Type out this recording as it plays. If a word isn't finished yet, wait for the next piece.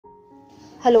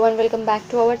Hello and welcome back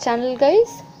to our channel, guys.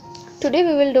 Today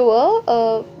we will do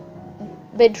a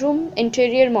bedroom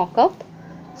interior mock-up.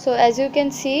 So as you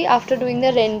can see, after doing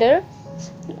the render,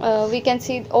 we can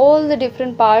see all the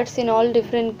different parts in all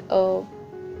different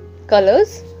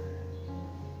colors.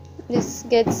 This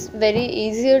gets very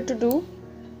easier to do.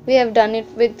 We have done it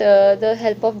with the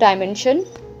help of dimension.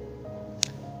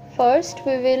 First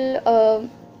we will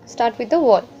start with the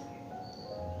wall.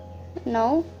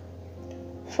 Now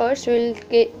first we will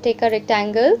take a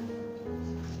rectangle,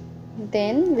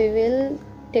 then we will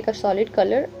take a solid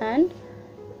color and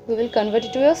we will convert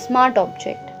it to a smart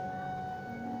object,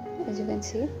 as you can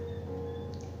see.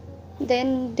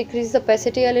 Then decrease the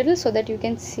opacity a little so that you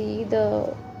can see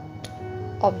the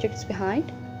objects behind.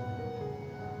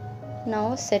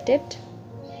 Now set it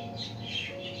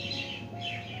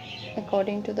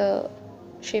according to the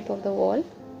shape of the wall.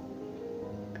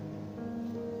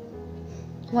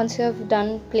 Once you have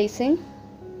done placing,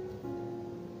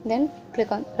 then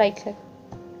click on right click,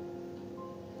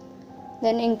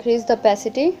 then increase the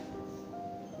opacity.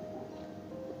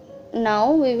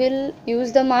 Now we will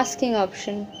use the masking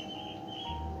option.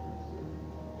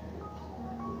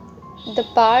 The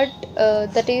part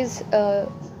that is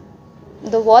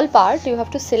the wall part, you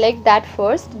have to select that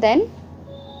first, then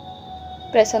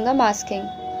press on the masking.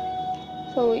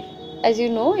 So as you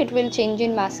know, it will change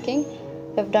in masking.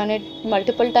 We have done it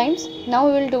multiple times. Now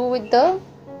we will do with the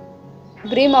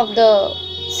brim of the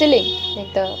ceiling,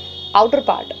 like the outer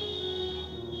part.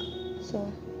 So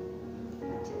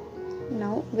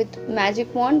now with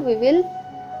magic wand we will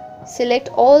select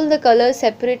all the colors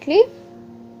separately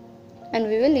and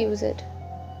we will use it.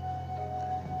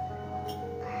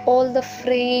 All the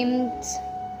frame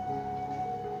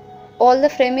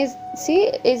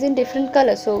is in different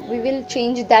color, so we will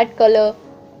change that color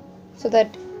so that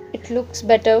it looks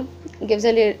better, gives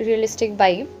a realistic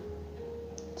vibe.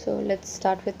 So let's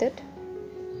start with it.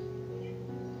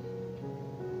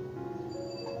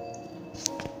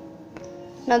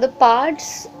 Now the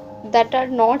parts that are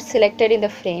not selected in the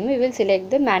frame, we will select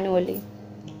them manually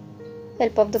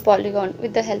with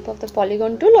the help of the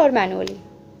polygon tool or manually.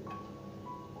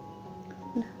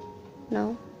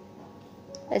 Now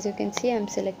as you can see, I am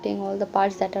selecting all the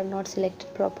parts that are not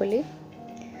selected properly.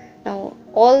 Now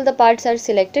all the parts are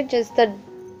selected, just the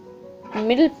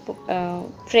middle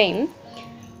frame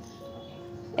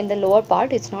in the lower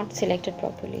part is not selected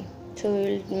properly, so we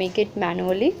will make it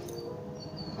manually.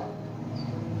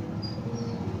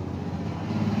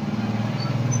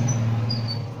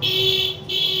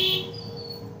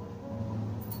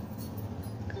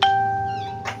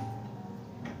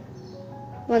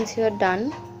 Once you are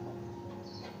done,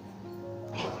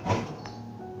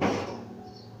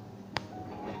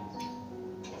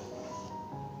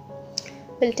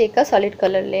 we'll take a solid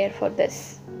color layer for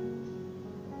this.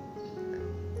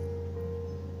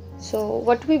 So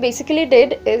what we basically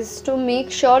did is to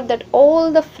make sure that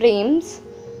all the frames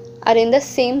are in the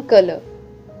same color,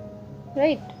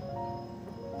 right?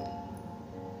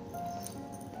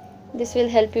 This will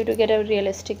help you to get a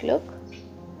realistic look.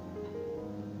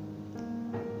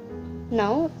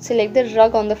 Now select the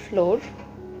rug on the floor.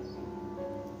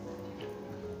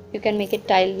 You can make it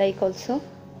tile like also.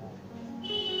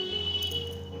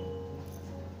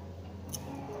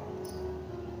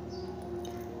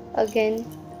 Again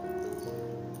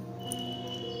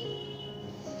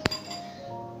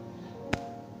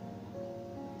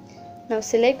now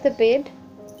select the bed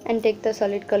and take the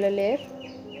solid color layer.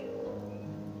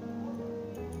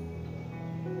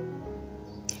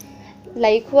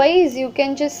 Likewise, you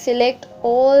can just select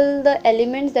all the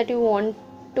elements that you want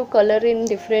to color in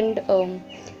different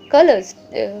colors,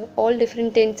 all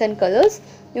different tints and colors.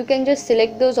 You can just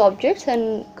select those objects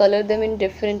and color them in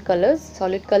different colors,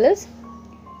 solid colors.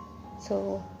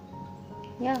 So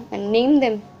yeah, and name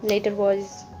them later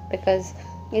because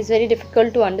it's very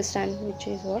difficult to understand which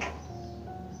is what.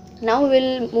 Now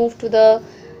we'll move to the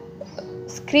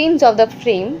screens of the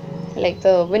frame, like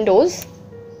the windows.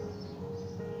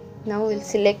 Now we'll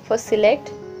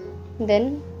select,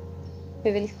 then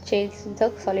we will change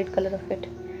the solid color of it.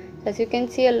 As you can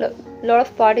see, a lot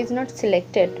of part is not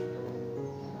selected.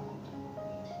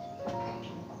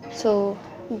 So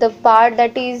the part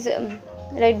that is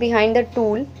right behind the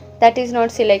tool, that is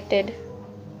not selected.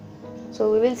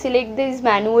 So we will select this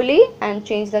manually and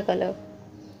change the color.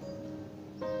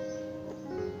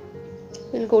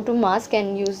 We'll go to mask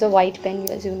and use the white pen,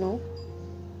 as you know.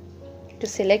 To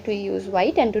select we use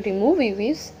white and to remove we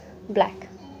use black.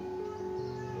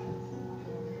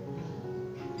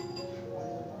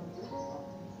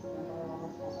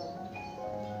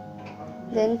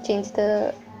 Then change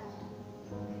the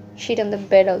sheet on the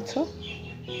bed also.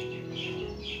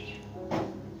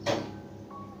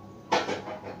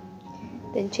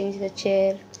 Then change the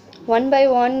chair. One by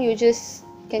one you just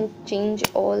can change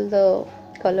all the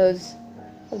colors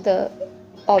of the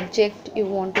object you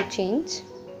want to change.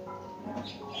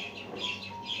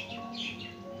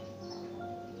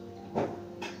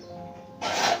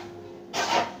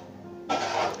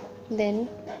 Then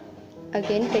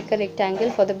again take a rectangle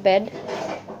for the bed.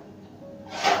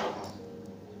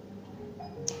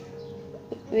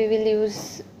 We will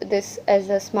use this as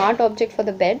a smart object for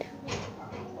the bed.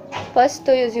 First,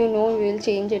 though, as you know, we will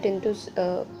change it into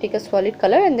take a solid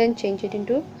color and then change it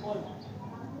into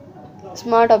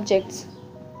smart objects.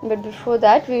 But before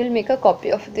that, we will make a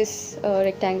copy of this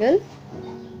rectangle.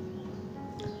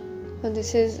 So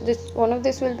this one of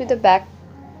this will be the back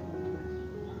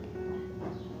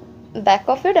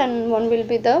of it, and one will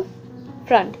be the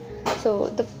front. So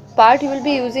the part you will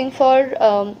be using for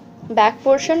back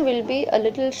portion will be a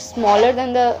little smaller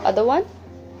than the other one,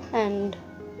 and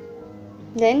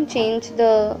then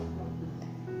convert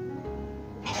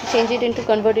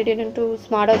it into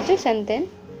smart objects. And then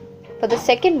for the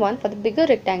second one, for the bigger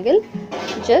rectangle,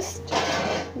 just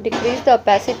decrease the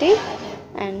opacity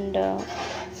and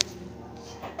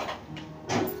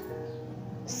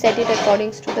set it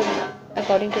according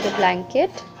to the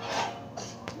blanket.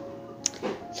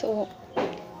 So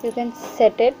you can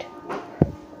set it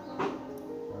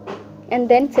and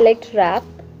then select wrap.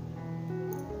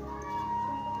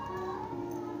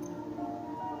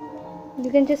 You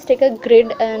can just take a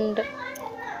grid, and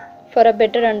for a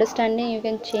better understanding you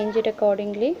can change it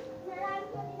accordingly.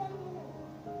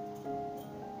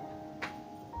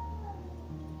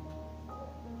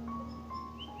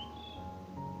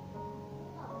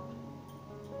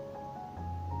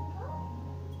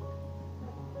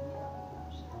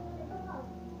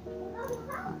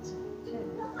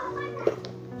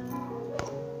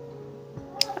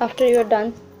 After you are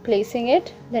done placing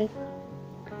it, then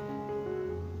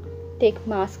take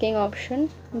masking option.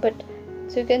 But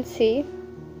so you can see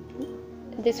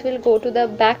this will go to the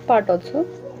back part also.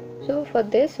 So for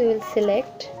this we will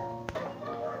select,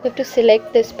 you have to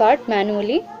select this part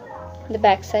manually, the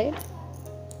back side.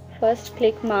 First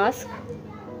click mask,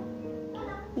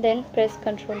 then press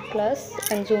Ctrl plus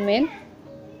and zoom in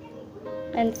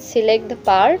and select the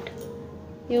part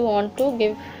you want to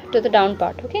give to the down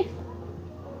part. Okay,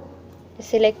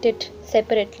 select it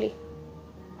separately.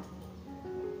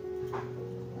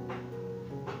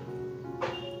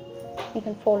 You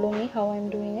can follow me how I am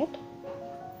doing it.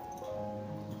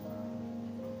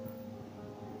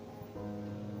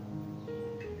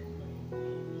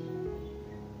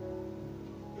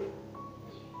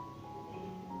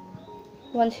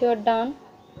 Once you are done,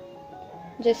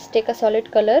 just take a solid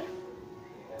color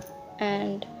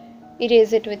and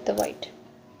erase it with the white,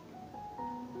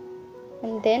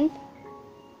 and then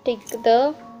take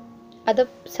the other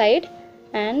side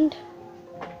and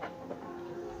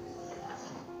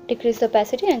decrease the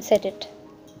opacity and set it.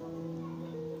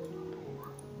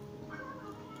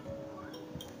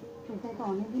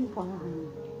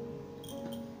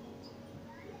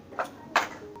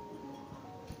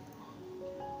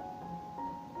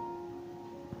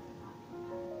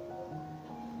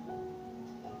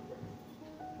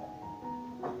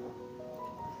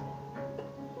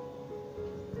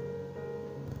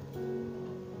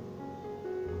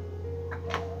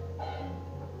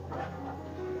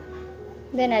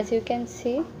 Then as you can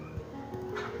see,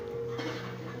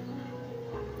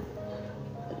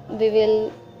 we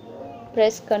will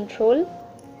press Ctrl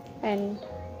and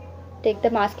take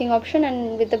the masking option,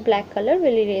 and with the black color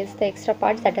we'll erase the extra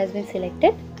parts that has been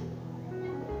selected.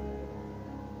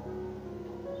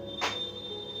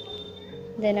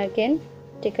 Then again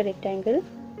take a rectangle,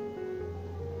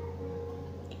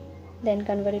 then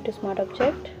convert it to smart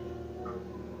object.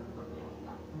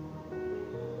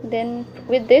 Then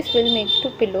with this we'll make 2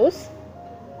 pillows.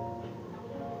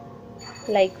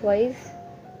 Likewise,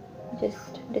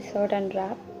 just distort and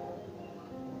wrap.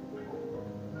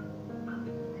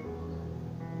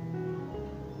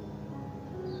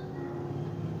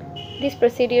 These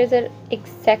procedures are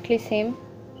exactly same.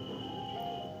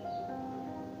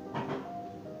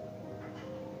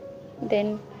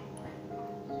 Then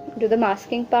do the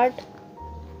masking part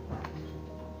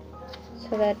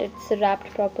so that it's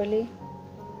wrapped properly.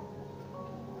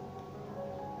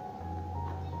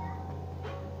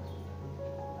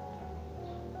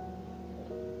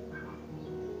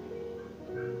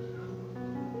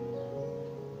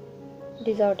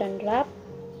 Distort and wrap,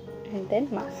 and then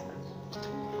mask.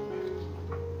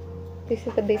 This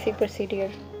is the basic procedure.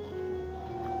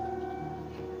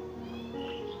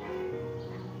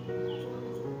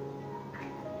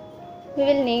 We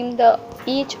will name the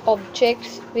each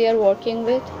objects we are working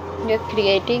with, we are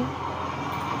creating.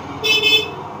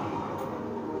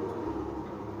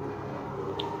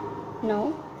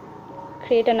 Now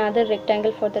create another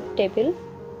rectangle for the table,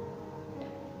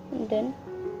 and then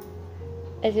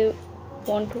as you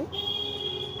want to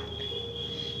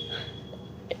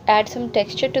add some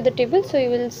texture to the table, so you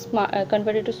will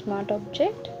convert it to smart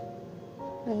object,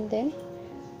 and then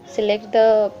select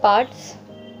the parts,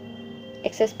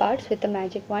 excess parts with the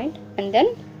magic wand, and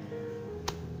then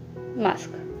mask.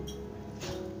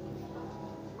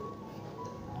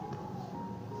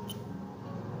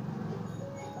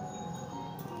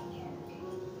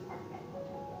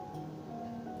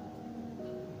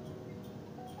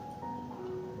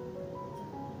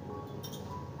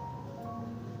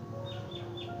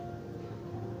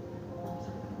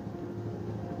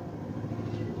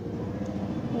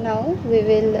 Now we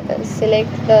will select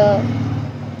the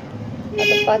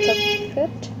other parts of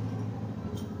it.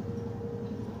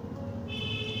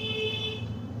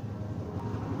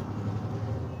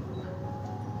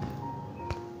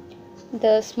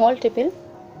 The small tipple,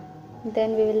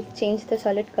 then we will change the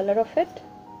solid color of it.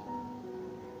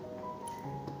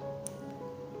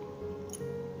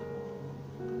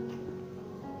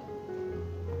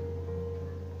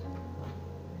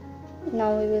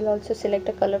 Now we will also select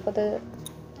a color for the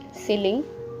ceiling.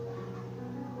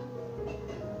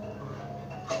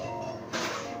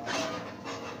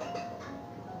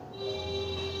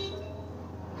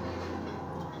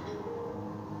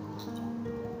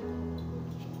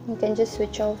 You can just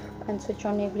switch off and switch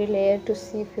on every layer to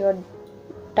see if you have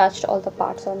touched all the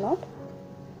parts or not.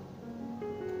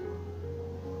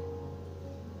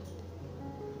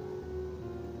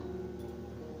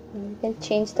 You can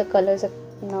change the colors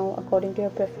now according to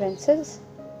your preferences.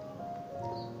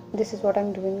 This is what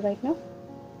I'm doing right now,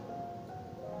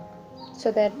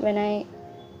 so that when I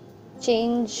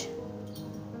change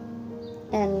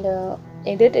and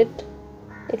edit it,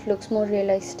 it looks more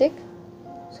realistic.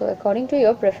 So according to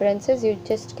your preferences, you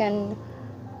just can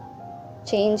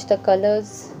change the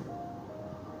colors.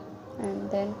 And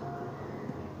then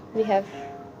we have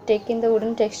taken the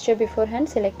wooden texture beforehand,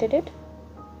 selected it,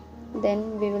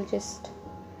 then we will just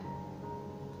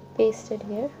paste it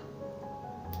here.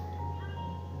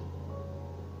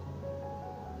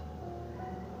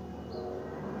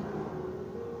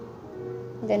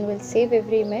 Then we'll save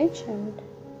every image and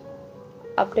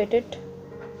update it.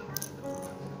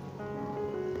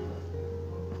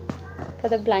 For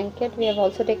the blanket, we have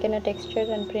also taken a texture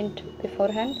and print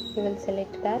beforehand. We will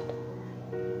select that,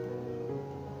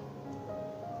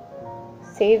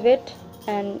 save it,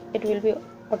 and it will be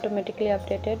automatically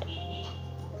updated.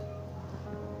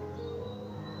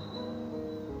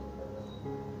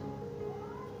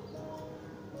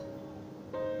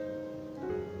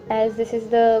 As this is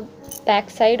the back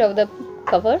side of the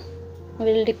cover, we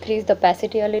will decrease the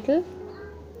opacity a little.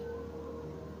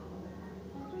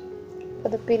 For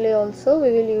the pillow also,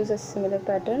 we will use a similar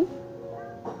pattern.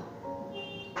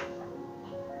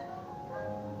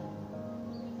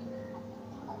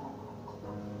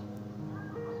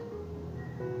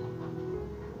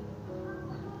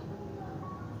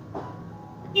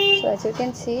 So as you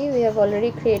can see, we have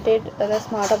already created the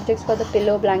smart objects for the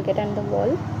pillow, blanket and the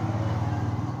wall.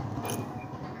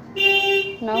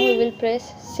 Now we will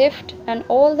press shift and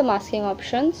all the masking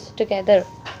options together.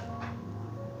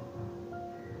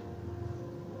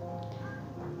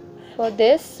 For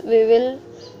this, we will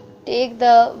take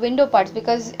the window parts,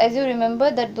 because as you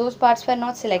remember that those parts were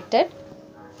not selected.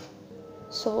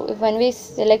 So when we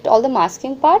select all the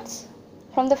masking parts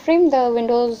from the frame, the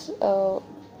windows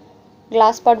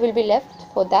glass part will be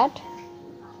left. For that,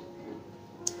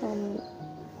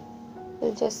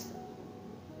 we'll just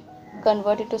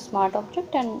convert it to smart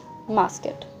object and mask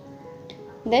it.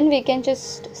 Then we can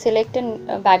just select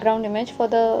a background image for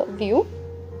the view.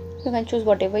 You can choose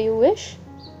whatever you wish,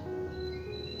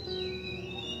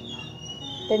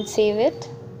 then save it,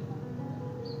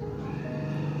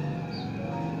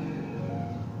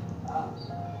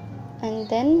 and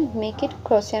then make it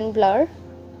Gaussian blur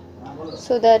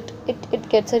so that it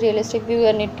gets a realistic view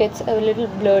and it gets a little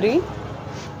blurry.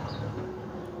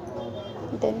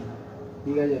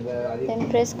 Then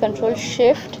press Ctrl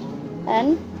Shift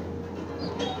and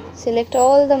select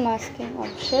all the masking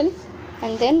options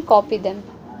and then copy them.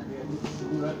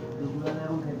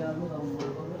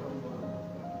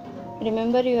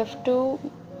 Remember, you have to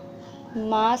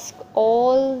mask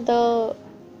all the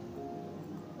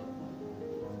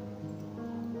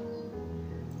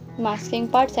masking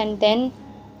parts and then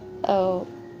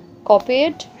copy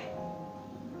it.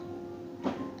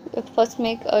 first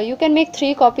make you can make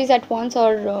 3 copies at once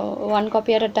or 1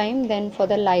 copy at a time. Then for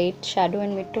the light, shadow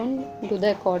and midtone, do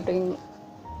the according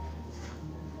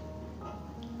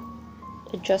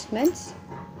adjustments.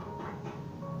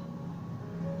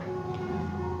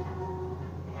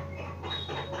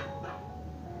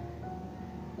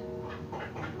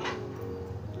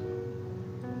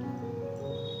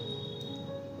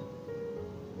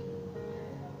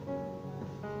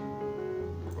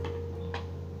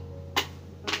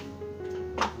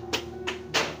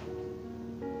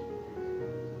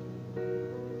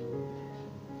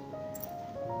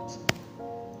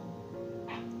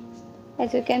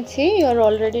 As you can see, you are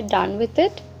already done with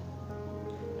it.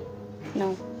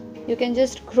 Now you can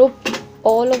just group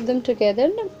all of them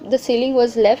together. The ceiling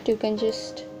was left, you can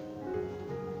just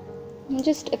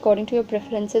according to your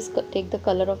preferences take the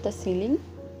color of the ceiling.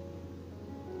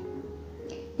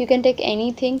 You can take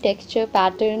anything, texture,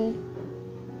 pattern,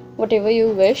 whatever you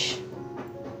wish.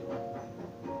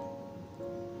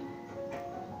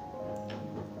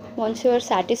 Once you are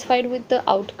satisfied with the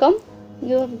outcome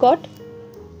you have got,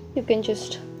 you can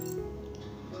just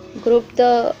group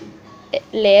the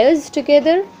layers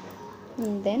together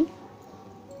and then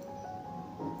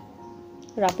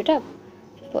wrap it up.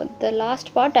 For the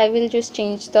last part, I will just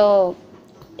change the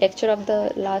texture of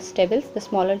the last table, the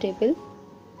smaller table.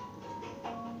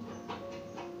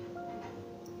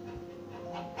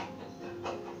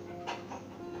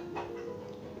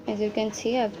 As you can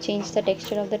see, I have changed the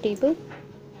texture of the table.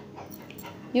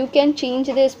 You can change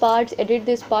these parts, edit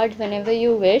these parts whenever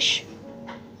you wish.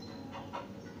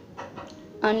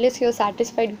 Unless you're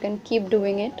satisfied, you can keep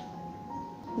doing it.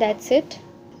 That's it.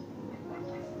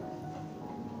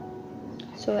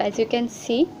 So as you can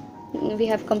see, we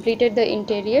have completed the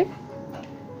interior.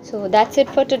 So that's it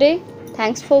for today.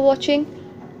 Thanks for watching.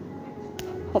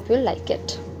 Hope you like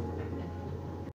it.